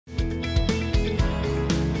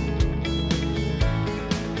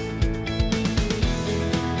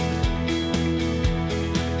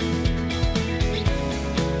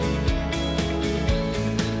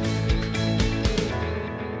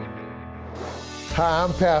Hi,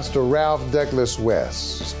 I'm Pastor Ralph Douglas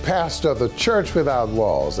West, pastor of the Church Without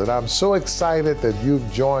Walls, and I'm so excited that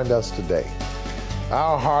you've joined us today.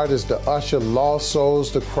 Our heart is to usher lost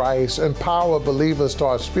souls to Christ, empower believers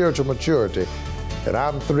toward spiritual maturity, and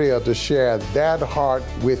I'm thrilled to share that heart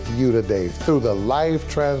with you today through the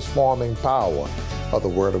life-transforming power of the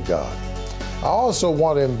Word of God. I also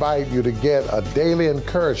want to invite you to get a daily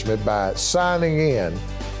encouragement by signing in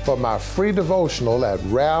for my free devotional at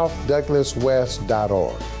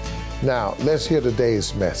ralphdouglaswest.org. Now, let's hear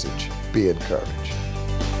today's message. Be encouraged.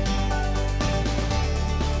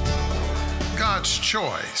 God's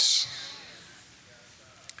choice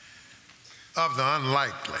of the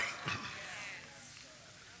unlikely.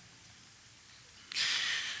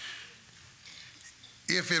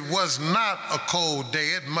 If it was not a cold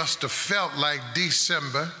day, it must have felt like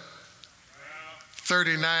December,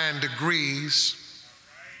 39 degrees,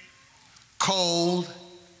 cold,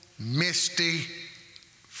 misty,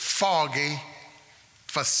 foggy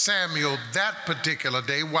for Samuel that particular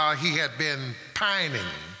day while he had been pining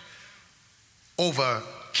over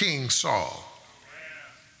King Saul.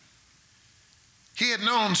 He had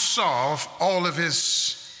known Saul all of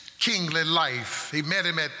his kingly life. He met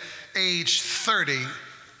him at age 30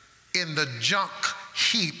 in the junk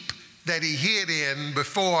heap that he hid in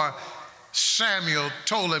before Samuel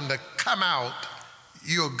told him to come out.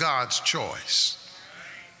 You're God's choice.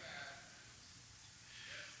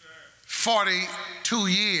 42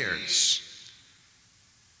 years,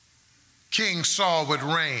 King Saul would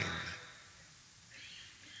reign,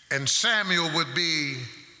 and Samuel would be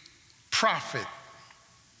prophet,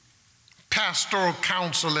 pastoral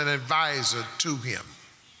counsel, and advisor to him.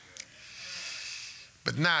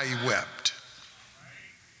 But now he wept.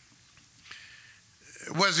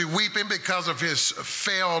 Was he weeping because of his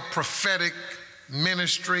failed prophetic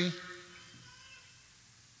ministry?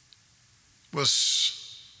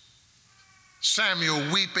 Was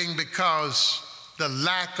Samuel weeping because the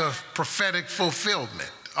lack of prophetic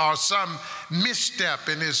fulfillment or some misstep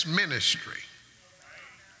in his ministry?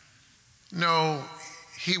 No,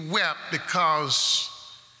 he wept because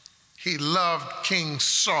he loved King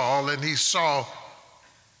Saul and he saw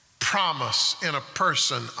promise in a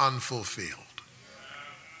person unfulfilled.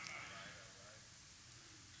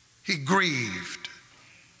 He grieved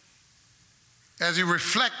as he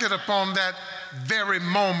reflected upon that very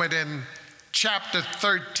moment in chapter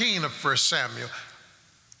 13 of 1 Samuel,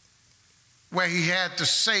 where he had to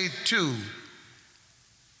say to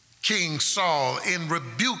King Saul in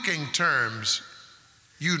rebuking terms,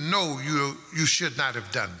 you know you should not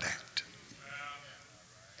have done that.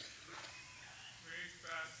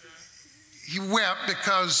 He wept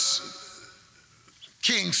because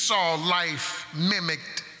King Saul's life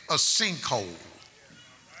mimicked a sinkhole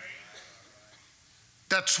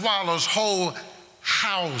that swallows whole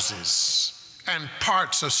houses and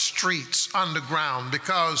parts of streets underground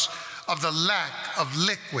because of the lack of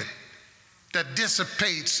liquid that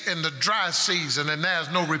dissipates in the dry season and there's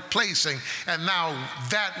no replacing, and now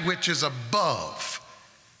that which is above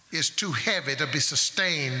is too heavy to be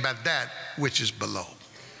sustained by that which is below.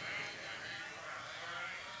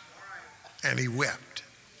 And he wept.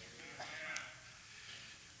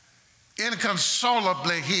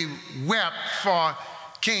 Inconsolably, he wept for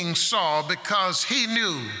King Saul because he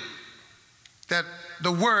knew that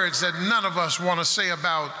the words that none of us want to say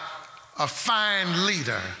about a fine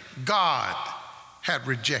leader, God had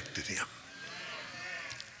rejected him.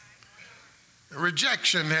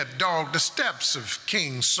 Rejection had dogged the steps of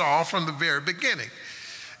King Saul from the very beginning.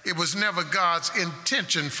 It was never God's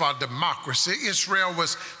intention for democracy. Israel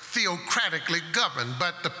was theocratically governed,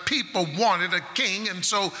 but the people wanted a king, and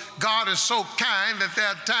so God is so kind that there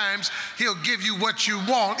are times he'll give you what you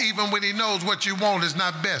want even when he knows what you want is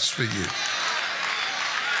not best for you.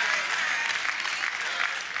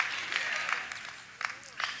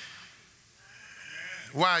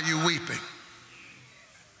 Why are you weeping?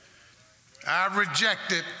 I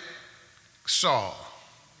rejected Saul.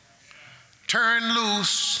 Turn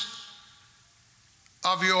loose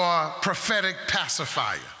of your prophetic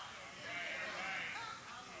pacifier.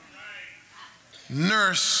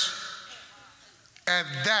 Nurse at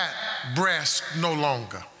that breast no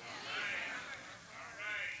longer.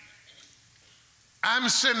 I'm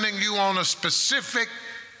sending you on a specific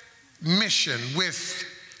mission with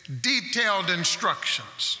detailed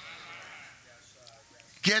instructions.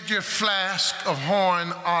 Get your flask of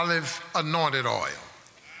horn olive anointed oil.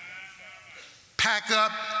 Pack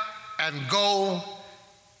up and go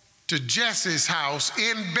to Jesse's house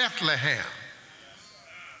in Bethlehem,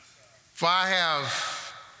 for I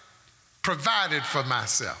have provided for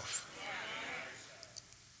myself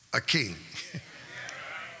a king.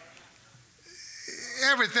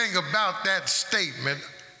 Everything about that statement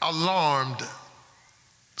alarmed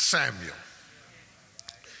Samuel.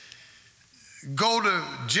 Go to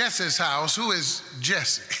Jesse's house. Who is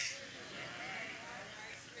Jesse?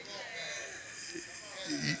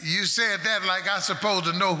 You said that like I'm supposed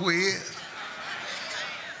to know who he is.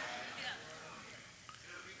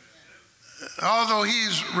 Although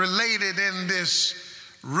he's related in this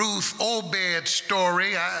Ruth Obed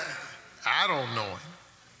story, I don't know him.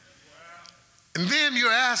 And then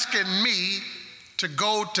you're asking me to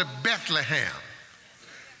go to Bethlehem.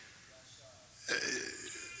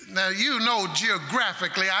 Now, you know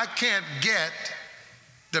geographically I can't get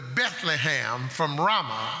to Bethlehem from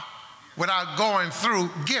Ramah without going through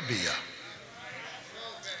Gibeah.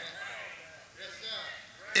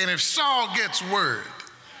 And if Saul gets word,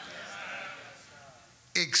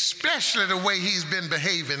 especially the way he's been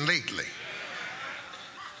behaving lately,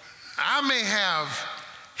 I may have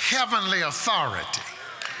heavenly authority,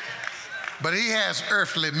 but he has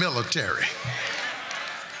earthly military.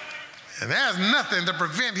 And there's nothing to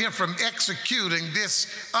prevent him from executing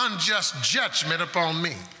this unjust judgment upon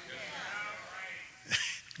me.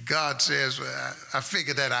 God says, well, I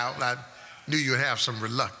figured that out. I knew you'd have some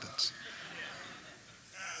reluctance.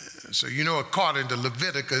 So, you know, according to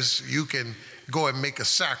Leviticus, you can go and make a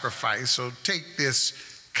sacrifice. So take this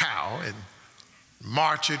cow and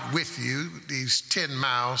march it with you these 10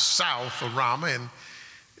 miles south of Ramah, and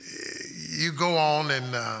you go on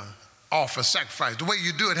and offer sacrifice. The way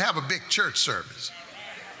you do it, have a big church service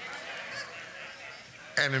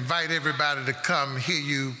and invite everybody to come hear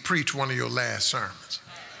you preach one of your last sermons.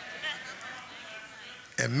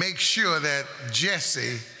 And make sure that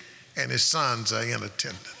Jesse and his sons are in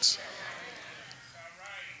attendance.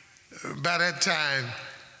 By that time,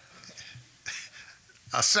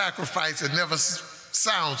 a sacrifice that never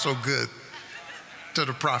sounds so good to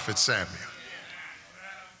the prophet Samuel.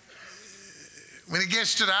 When he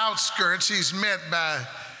gets to the outskirts, he's met by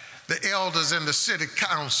the elders in the city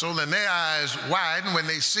council, and their eyes widen when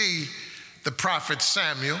they see the prophet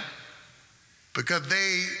Samuel, because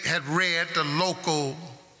they had read the local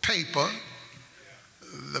paper,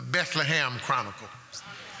 the Bethlehem Chronicle.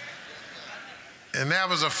 And there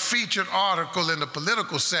was a featured article in the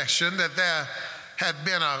political section that there had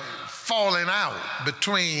been a falling out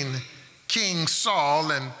between King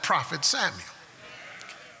Saul and prophet Samuel.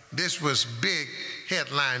 This was big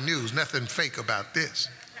headline news, nothing fake about this.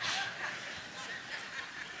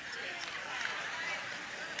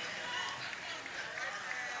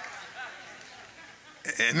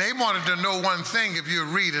 And they wanted to know one thing. If you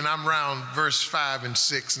read, and I'm around verse 5 and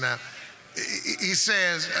 6 now, he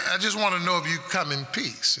says, I just want to know if you come in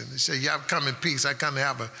peace. And he said, yeah, I've come in peace. I come to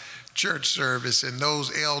have a church service. And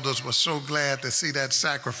those elders were so glad to see that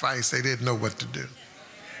sacrifice, they didn't know what to do.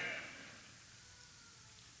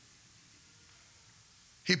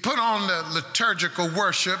 He put on the liturgical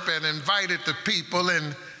worship and invited the people,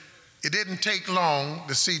 and it didn't take long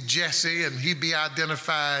to see Jesse and he be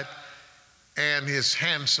identified and his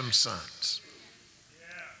handsome sons.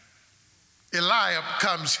 Eliab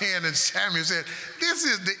comes in, and Samuel said, this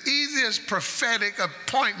is the easiest prophetic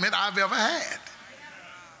appointment I've ever had.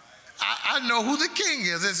 I know who the king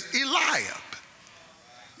is. It's Eliab.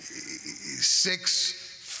 He's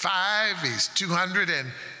 6'5", he's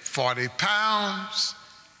 240 pounds.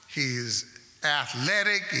 He's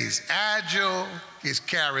athletic, he's agile, he's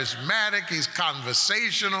charismatic, he's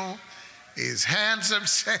conversational, he's handsome.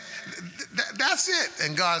 That's it.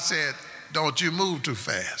 And God said, don't you move too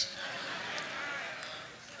fast.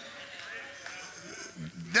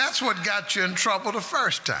 That's what got you in trouble the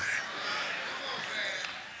first time.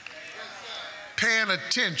 Paying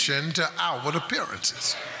attention to outward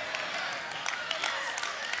appearances.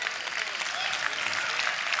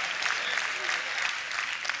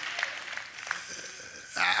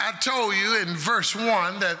 I told you in verse 1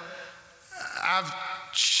 that I've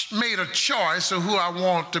made a choice of who I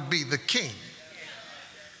want to be the king.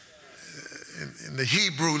 In the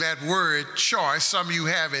Hebrew, that word choice, some of you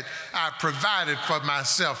have it, I provided for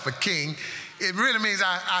myself a king. It really means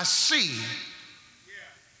I see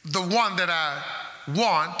the one that I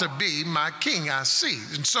want to be my king. I see.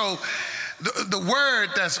 And so the word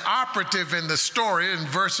that's operative in the story in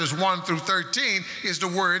verses 1 through 13 is the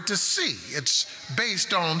word to see. It's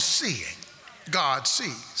based on seeing. God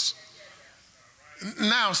sees.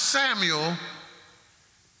 Now Samuel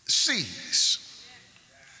sees.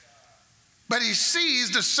 But he sees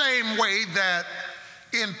the same way that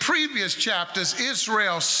in previous chapters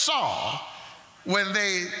Israel saw when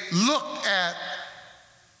they looked at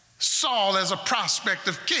Saul as a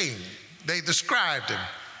prospective king. They described him,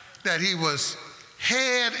 that he was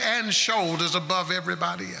head and shoulders above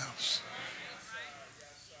everybody else.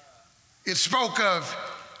 It spoke of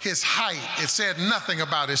his height. It said nothing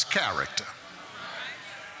about his character.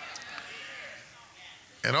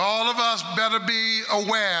 And all of us better be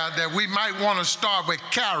aware that we might want to start with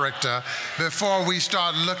character before we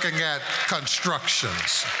start looking at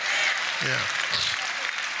constructions. Yeah.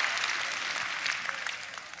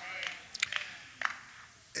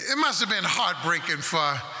 It must have been heartbreaking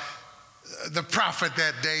for the prophet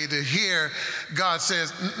that day to hear God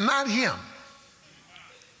says, not him.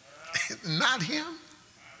 Not him?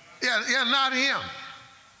 Yeah, not him.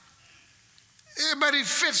 Yeah, but he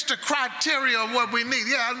fits the criteria of what we need.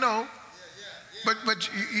 Yeah, I know. But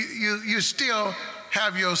you still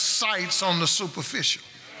have your sights on the superficial.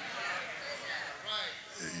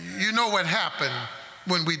 You know what happened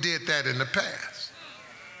when we did that in the past.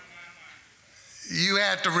 You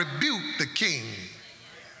had to rebuke the king.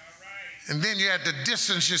 And then you had to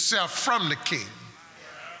distance yourself from the king.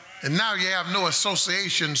 And now you have no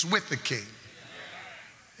associations with the king.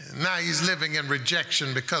 And now he's living in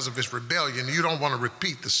rejection because of his rebellion. You don't want to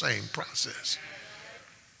repeat the same process.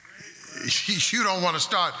 You don't want to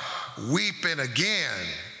start weeping again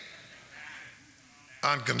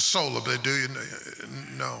unconsolably, do you?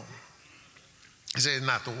 No. He said,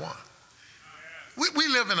 not the one. We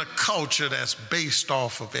live in a culture that's based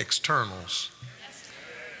off of externals.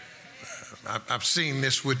 I've seen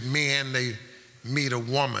this with men. They meet a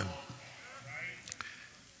woman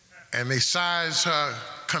and they size her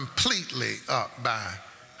completely up by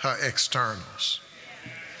her externals.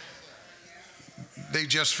 They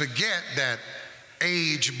just forget that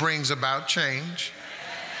age brings about change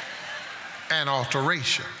and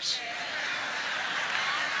alterations.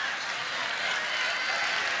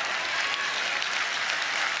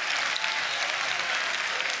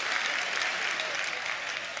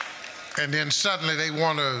 And then suddenly they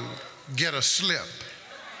want to get a slip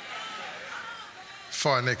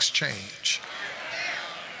for an exchange.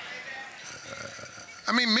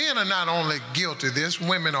 I mean, men are not only guilty of this,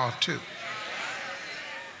 women are too.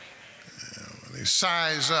 They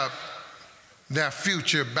size up their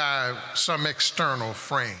future by some external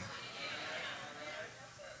frame.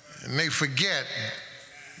 And they forget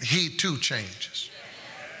he too changes.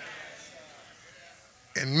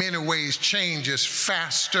 In many ways, changes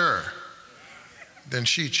faster than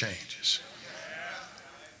she changes.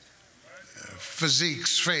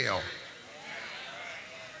 Physiques fail.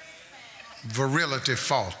 Virility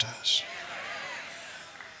falters.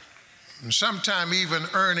 And sometimes even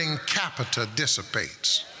earning capita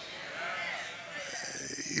dissipates.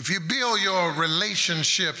 If you build your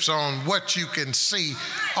relationships on what you can see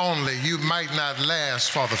only, you might not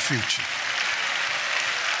last for the future.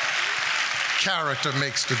 Character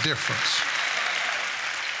makes the difference.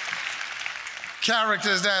 Character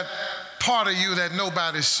is that part of you that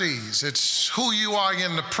nobody sees. It's who you are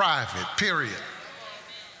in the private, period.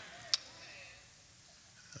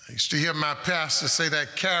 I used to hear my pastor say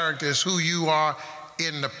that character is who you are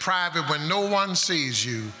in the private when no one sees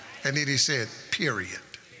you. And then he said, period.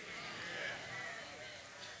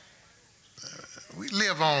 We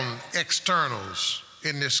live on externals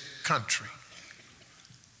in this country.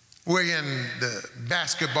 We're in the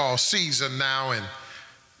basketball season now, and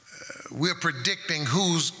we're predicting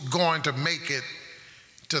who's going to make it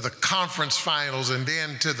to the conference finals and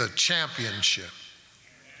then to the championship.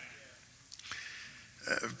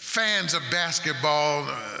 Fans of basketball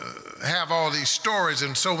have all these stories,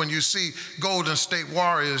 and so when you see Golden State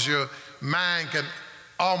Warriors, your mind can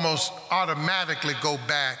almost automatically go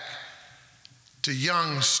back to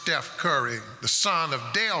young Steph Curry, the son of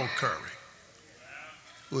Dale Curry,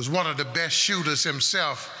 who was one of the best shooters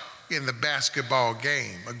himself in the basketball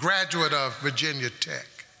game, a graduate of Virginia Tech.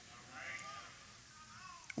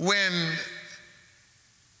 When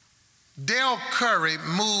Dale Curry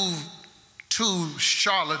moved to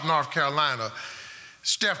Charlotte, North Carolina,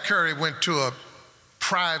 Steph Curry went to a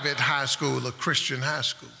private high school, a Christian high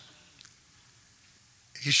school.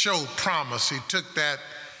 He showed promise. He took that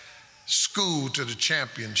school to the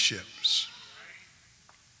championships.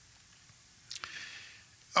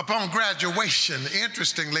 Upon graduation,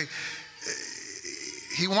 interestingly,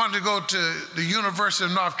 he wanted to go to the University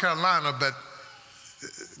of North Carolina, but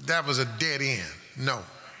that was a dead end. No.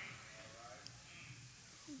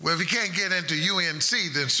 Well, if he can't get into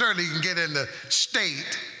UNC, then certainly he can get into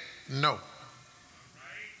state. No.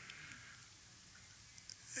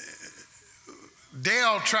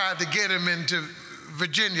 Dale tried to get him into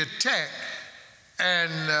Virginia Tech,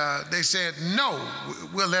 and they said, no,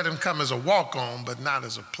 we'll let him come as a walk-on, but not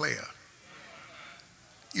as a player.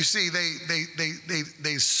 You see,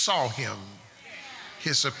 they saw him.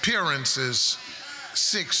 His appearance is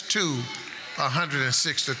 6'2",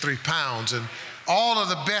 163 pounds. And all of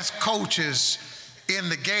the best coaches in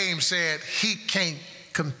the game said he can't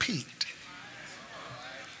compete.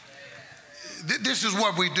 This is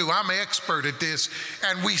what we do. I'm an expert at this,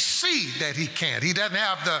 and we see that he can't. He doesn't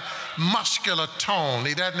have the muscular tone.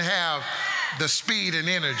 He doesn't have the speed and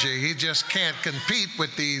energy. He just can't compete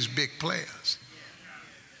with these big players.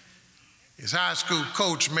 His high school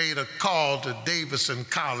coach made a call to Davidson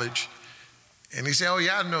College, and he said, oh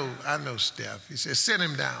yeah, I know Steph. He said, send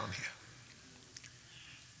him down here.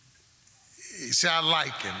 He said, I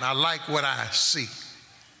like him. I like what I see.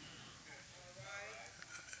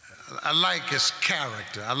 I like his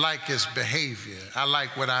character. I like his behavior. I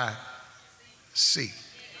like what I see.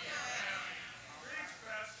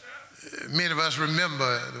 Many of us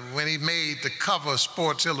remember when he made the cover of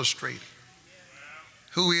Sports Illustrated.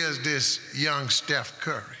 Who is this young Steph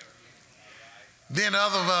Curry? Then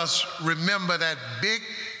other of us remember that big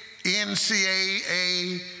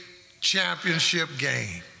NCAA championship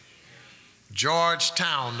game.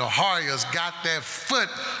 Georgetown, the Hoyas got their foot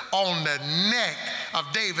on the neck of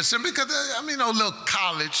Davidson because, no little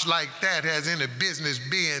college like that has any business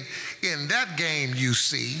being in that game, you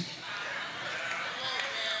see.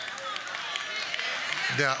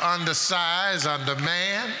 They're undersized,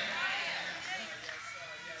 undermanned.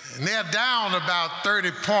 And they're down about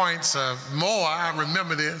 30 points or more, I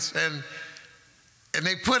remember this. And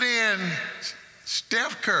they put in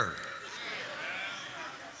Steph Curry.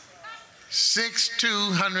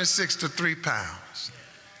 6'2", 163 pounds.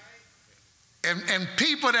 And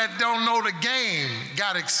people that don't know the game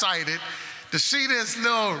got excited to see this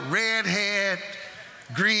little red-haired,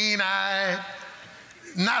 green-eyed,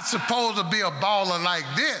 not supposed to be a baller like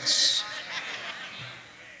this,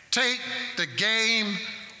 take the game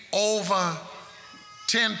over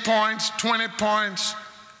 10 points, 20 points,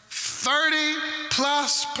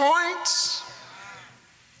 30-plus points.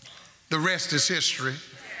 The rest is history.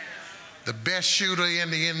 The best shooter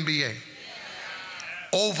in the NBA,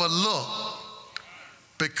 overlooked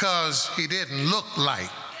because he didn't look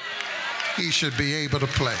like he should be able to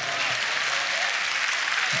play.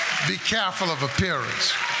 Be careful of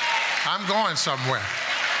appearance. I'm going somewhere.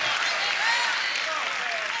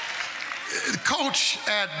 The coach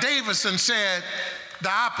at Davidson said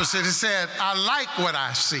the opposite. He said, I like what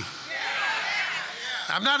I see.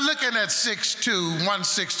 I'm not looking at 6'2",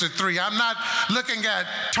 163. I'm not looking at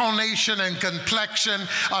tonation and complexion,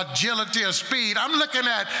 agility or speed. I'm looking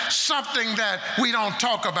at something that we don't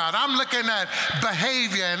talk about. I'm looking at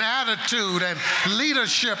behavior and attitude and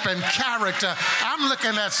leadership and character. I'm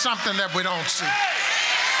looking at something that we don't see.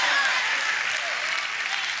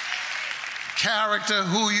 Character,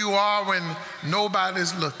 who you are when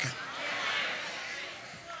nobody's looking.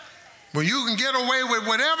 When you can get away with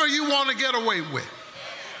whatever you want to get away with.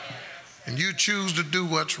 And you choose to do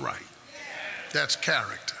what's right. That's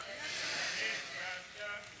character.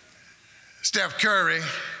 Steph Curry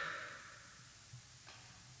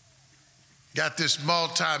got this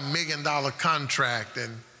multi-million-dollar contract,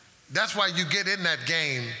 and that's why you get in that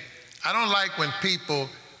game. I don't like when people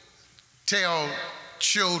tell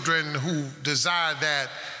children who desire that,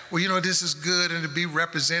 well, this is good and to be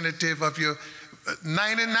representative of your,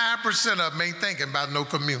 99% of them ain't thinking about no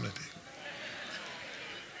community.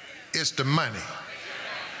 It's the money.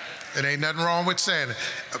 It ain't nothing wrong with saying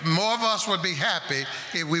it. More of us would be happy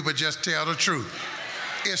if we would just tell the truth.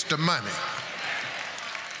 It's the money.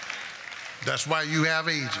 That's why you have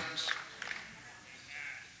agents.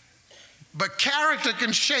 But character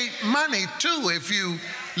can shape money too if you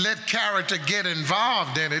let character get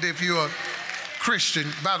involved in it. If you're a Christian,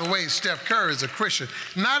 by the way, Steph Curry is a Christian,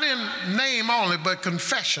 not in name only, but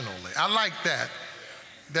confessionally. I like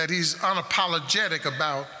that he's unapologetic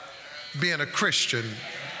about being a Christian,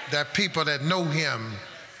 that people that know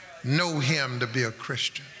him to be a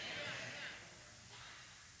Christian.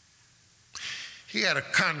 He had a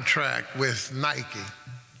contract with Nike.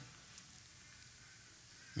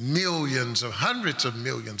 Hundreds of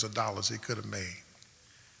millions of dollars he could have made.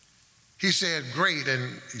 He said, great,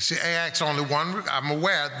 and he said, I asked only one, I'm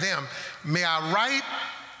aware of them. May I write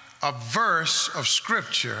a verse of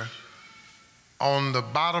scripture on the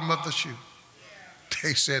bottom of the shoe?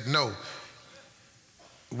 They said, no,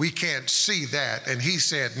 we can't see that. And he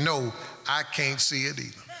said, no, I can't see it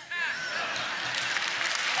either.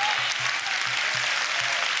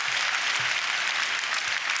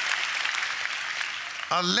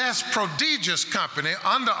 A less prodigious company,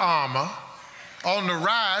 Under Armour, on the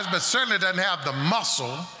rise, but certainly doesn't have the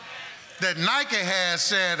muscle that Nike has,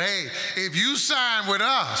 said, hey, if you sign with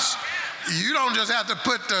us, You don't just have to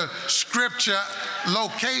put the scripture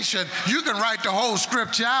location. You can write the whole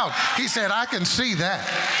scripture out. He said, I can see that.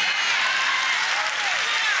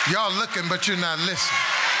 Y'all looking, but you're not listening.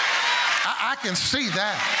 I can see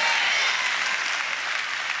that.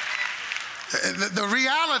 The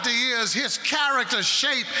reality is his character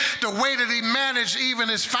shaped the way that he managed even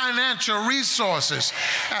his financial resources.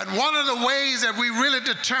 And one of the ways that we really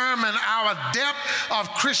determine our depth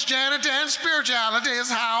of Christianity and spirituality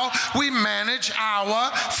is how we manage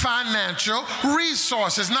our financial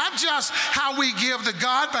resources. Not just how we give to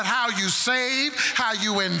God, but how you save, how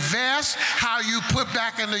you invest, how you put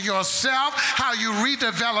back into yourself, how you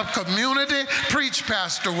redevelop community. Preach,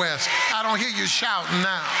 Pastor West. I don't hear you shouting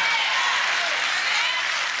now.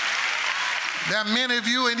 There are many of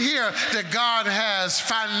you in here that God has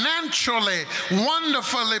financially,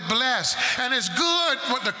 wonderfully blessed. And it's good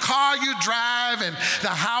with the car you drive and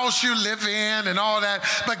the house you live in and all that.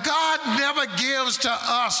 But God never gives to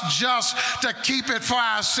us just to keep it for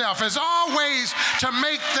ourselves. It's always to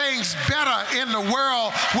make things better in the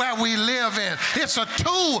world where we live in. It's a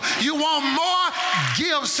tool. You want more?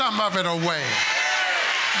 Give some of it away.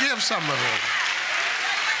 Give some of it.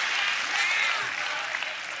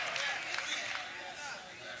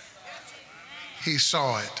 He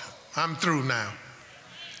saw it. I'm through now.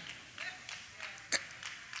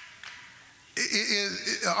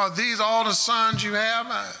 Are these all the sons you have?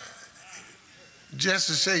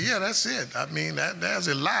 Jesse said, yeah, that's it. I mean, that's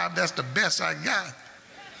Eliab. That's the best I got.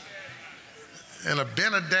 And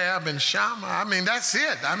Abinadab and Shammah. I mean, that's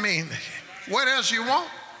it. I mean, what else you want?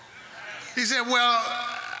 He said, well,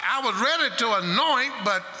 I was ready to anoint,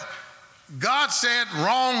 but God said,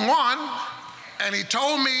 wrong one. And he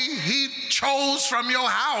told me he chose from your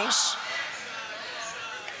house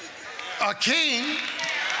a king.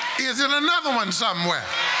 Is it another one somewhere?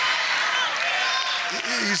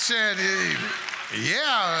 He said,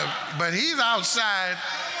 yeah, but he's outside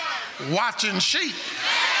watching sheep.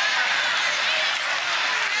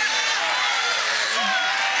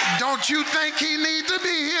 Don't you think he needs to be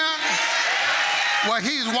here? Well,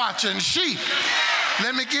 he's watching sheep.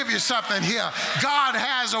 Let me give you something here. God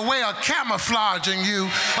has a way of camouflaging you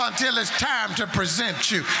until it's time to present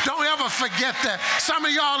you. Don't ever forget that. Some of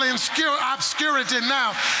y'all in obscurity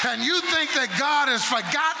now, and you think that God has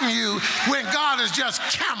forgotten you when God is just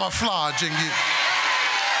camouflaging you.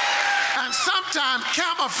 And sometimes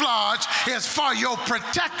camouflage is for your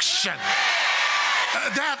protection.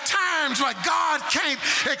 There are times where God can't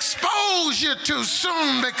expose you too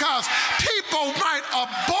soon because people might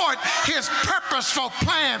abort his purposeful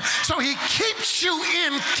plan. So he keeps you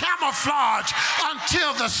in camouflage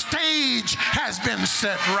until the stage has been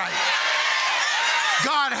set right.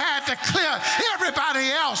 God had to clear everybody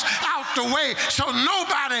else out the way so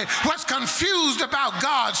nobody was confused about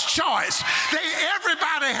God's choice.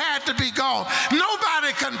 Everybody had to be gone.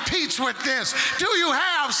 Nobody competes with this. Do you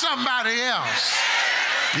have somebody else?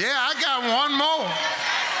 Yeah, I got one more.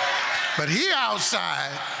 But he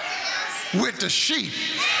outside with the sheep,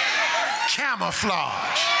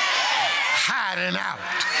 camouflage, hiding out.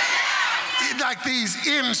 Like these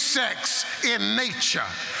insects in nature.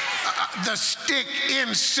 The stick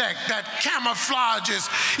insect that camouflages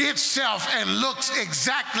itself and looks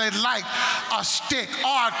exactly like a stick,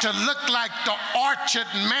 or to look like the orchid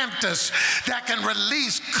mantis that can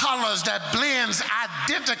release colors that blends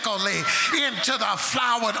identically into the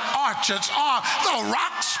flowered orchards, or the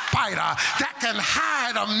rock spider that can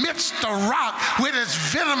hide amidst the rock with its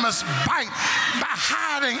venomous bite by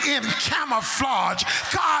hiding in camouflage.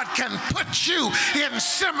 God can put you in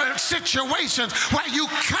similar situations where you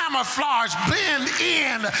camouflage, blend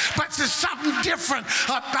in, but there's something different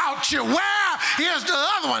about you. Where is the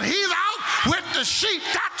other one? He's out with the sheep.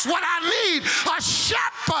 That's what I need, a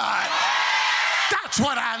shepherd. That's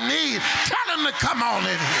what I need. Tell him to come on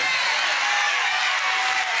in here.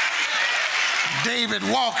 David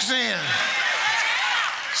walks in,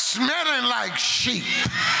 smelling like sheep,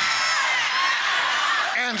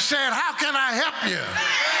 and said, how can I help you?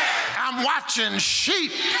 I'm watching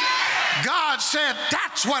sheep. God said,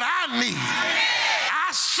 that's what I need. I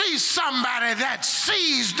see somebody that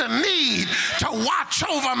sees the need to watch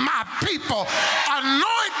over my people.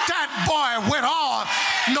 Anoint that boy with oil.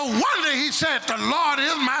 No wonder he said, the Lord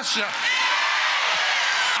is my shepherd.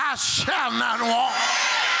 I shall not want.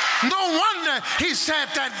 No wonder he said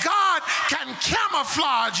that God can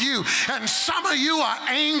camouflage you. And some of you are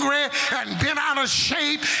angry and been out of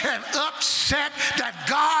shape and upset that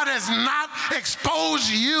God has not expose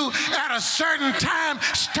you at a certain time,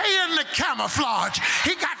 stay in the camouflage.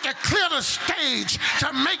 He got to clear the stage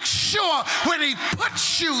to make sure when he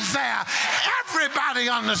puts you there, everybody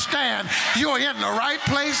understand you're in the right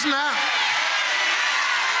place now.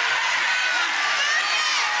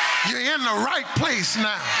 You're in the right place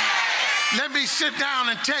now. Let me sit down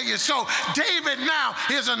and tell you. So David now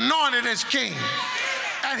is anointed as king.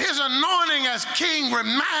 And his anointing as king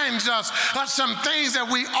reminds us of some things that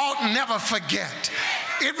we ought never forget.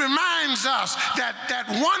 It reminds us that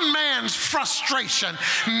one man's frustration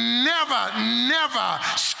never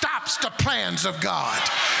stops the plans of God.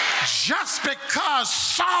 Just because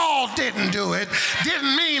Saul didn't do it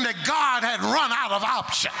didn't mean that God had run out of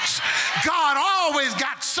options. God always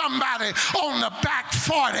got somebody on the back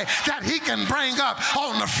 40 that he can bring up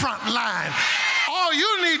on the front line. All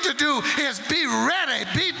you need to do is be ready,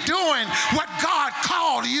 be doing what God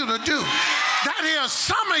called you to do. That is,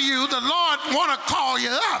 some of you, the Lord want to call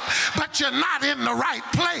you up, but you're not in the right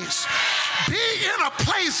place. Be in a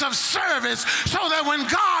place of service so that when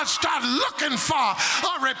God starts looking for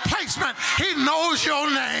a replacement, he knows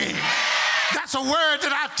your name. That's a word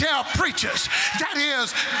that I tell preachers. That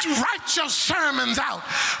is, write your sermons out.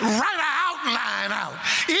 Write an outline out.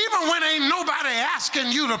 Even when ain't nobody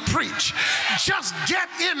asking you to preach, just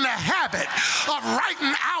get in the habit of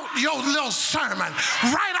writing out your little sermon.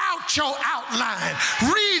 Write out your outline.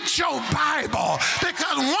 Read your Bible,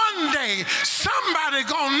 because one day somebody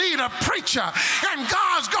gonna need a preacher, and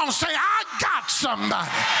God's gonna say, I got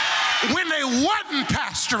somebody. When they wasn't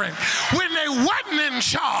pastoring, when they wasn't in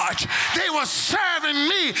charge, they were serving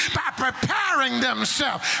me by preparing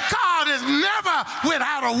themselves. God is never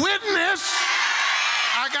without a witness.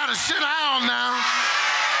 I got to sit down now.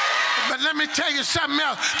 But let me tell you something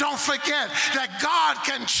else. Don't forget that God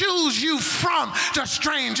can choose you from the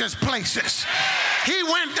strangest places. He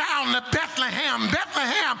went down to Bethlehem.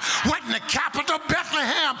 Bethlehem wasn't the capital.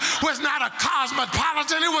 Bethlehem was not a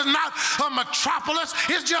cosmopolitan. It was not a metropolis.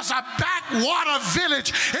 It's just a backwater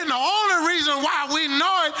village. And the only reason why we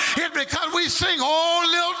know it is because we sing "Oh,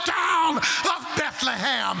 Little Town of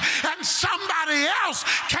Bethlehem." And somebody else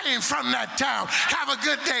came from that town. Have a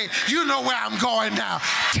good day. You know where I'm going now.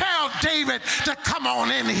 Tell David to come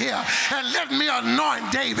on in here and let me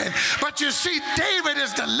anoint David. But you see, David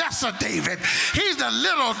is the lesser David. He's the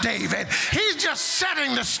little David. He's just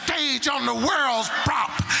setting the stage on the world's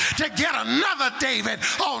prop to get another David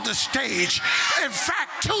on the stage. In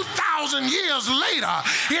fact, 2,000 years later,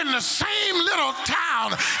 in the same little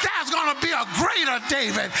town, there's going to be a greater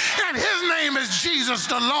David, and his name is Jesus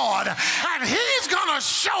the Lord. And he's going to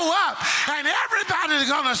show up, and everybody's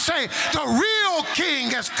going to say, the real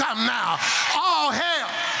king has come now. All hail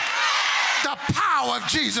the power of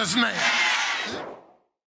Jesus' name.